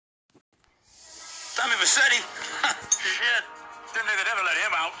Tommy Vercetti? Shit. Didn't think they'd ever let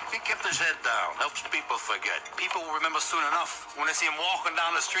him out. He kept his head down. Helps people forget. People will remember soon enough. When they see him walking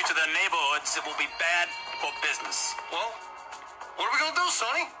down the streets of their neighborhoods, it will be bad for business. Well, what are we gonna do,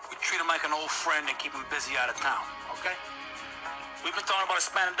 Sonny? We treat him like an old friend and keep him busy out of town, okay? We've been talking about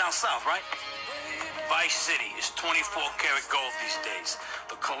expanding down south, right? Vice City is 24-karat gold these days.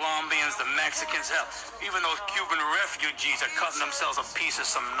 The Colombians, the Mexicans, hell, even those Cuban refugees are cutting themselves a piece of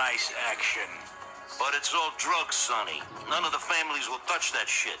some nice action. But it's all drugs, Sonny. None of the families will touch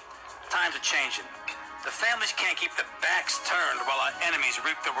that shit. Times are changing. The families can't keep their backs turned while our enemies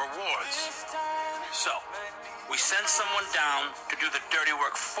reap the rewards. So, we send someone down to do the dirty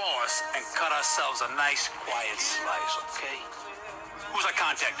work for us and cut ourselves a nice, quiet slice, okay? Who's our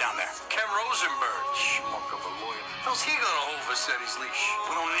contact down there? Ken Rosenberg. Schmuck of a lawyer. How's he gonna hold Vercetti's leash?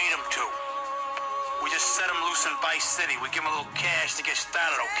 We don't need him to. We just set him loose in Vice City. We give him a little cash to get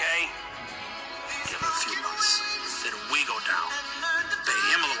started, okay? Give him a few months. Then we go down. Pay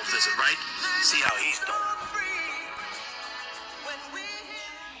him a little visit, right? See how he's doing.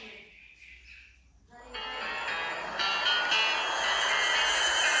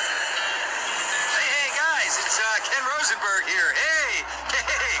 Hey, guys, it's Ken Rosenberg here. Hey,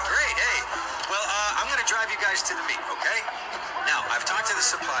 great, hey. Well, I'm going to drive you guys to the meet, okay? Now, I've talked to the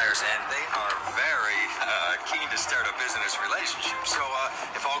suppliers, and they are very keen to start a business relationship. So,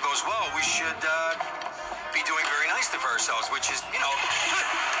 if all goes well, we should be doing very nicely for ourselves, which is, you know, good.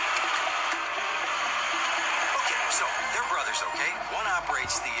 Okay, so they're brothers, okay? One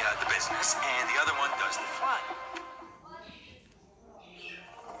operates the business, and the other one does the flying.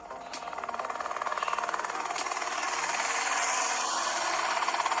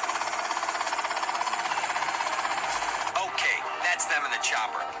 Okay, that's them in the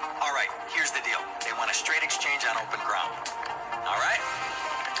chopper. All right, here's the deal. They want a straight exchange on open ground. All right?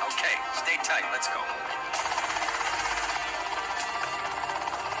 Okay, stay tight. Let's go.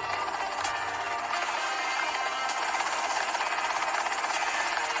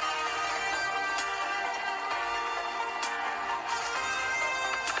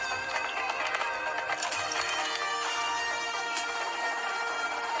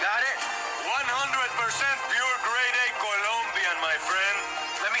 Got it? 100% pure grade A Colombian, my friend.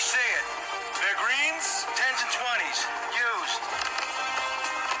 Let me see it. They're greens, 10s and 20s, used.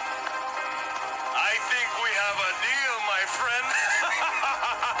 I think we have a deal, my friend.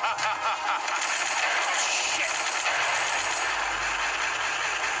 Shit.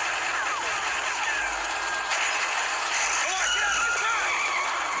 Come on, get out of the car.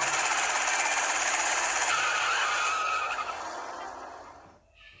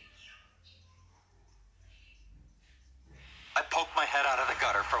 I poked my head out of the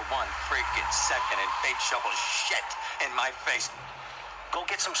gutter for one freaking second and fate shovels shit in my face. Go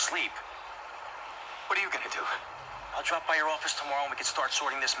get some sleep. What are you gonna do? I'll drop by your office tomorrow and we can start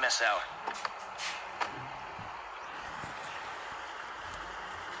sorting this mess out.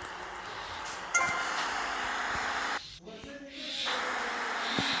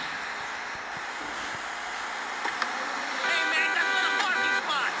 Hey, man, that's not a parking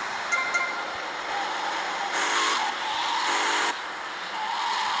spot.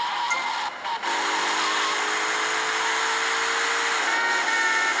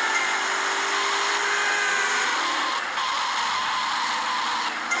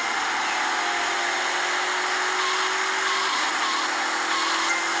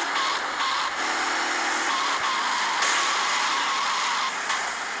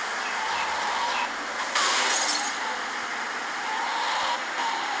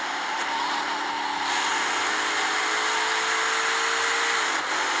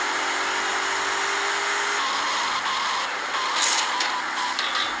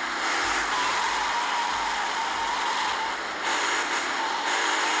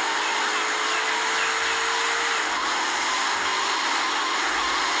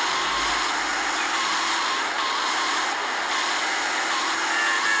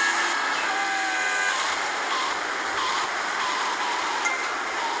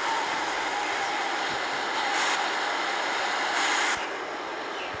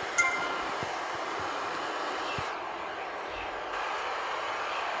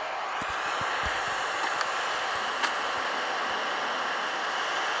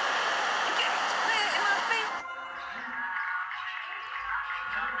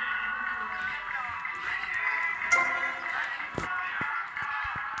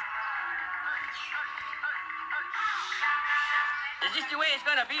 Is this the way it's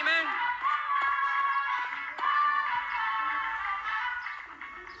gonna be, man?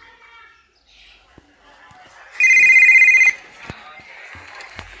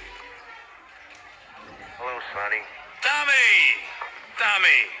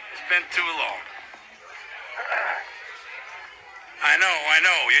 Tommy. It's been too long. I know.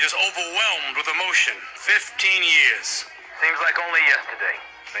 You're just overwhelmed with emotion. 15 years. Seems like only yesterday.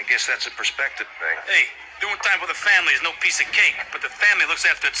 I guess that's a perspective thing. Hey, doing time for the family is no piece of cake, but the family looks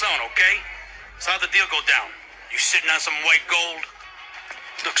after its own, okay? So how'd the deal go down? You sitting on some white gold?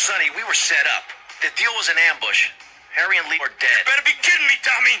 Look, Sonny, we were set up. The deal was an ambush. Harry and Lee are dead. Better be kidding me,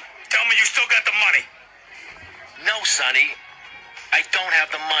 Tommy. Tell me you still got the money. No, Sonny. I don't have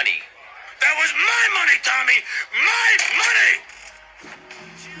the money. That was my money, Tommy! My money!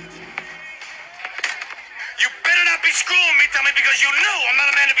 You better not be screwing me, Tommy, because you know I'm not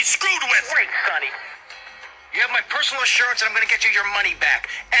a man to be screwed with. Wait, Sonny. You have my personal assurance that I'm going to get you your money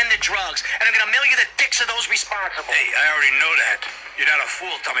back and the drugs, and I'm going to mail you the dicks of those responsible. Hey, I already know that. You're not a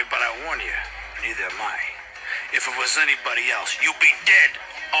fool, Tommy, but I warn you. Neither am I. If it was anybody else, you'd be dead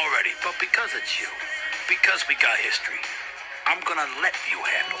already. But because it's you, because we got history, I'm going to let you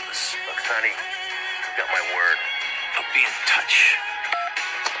handle this. Look, Sonny, you got my word. I'll be in touch.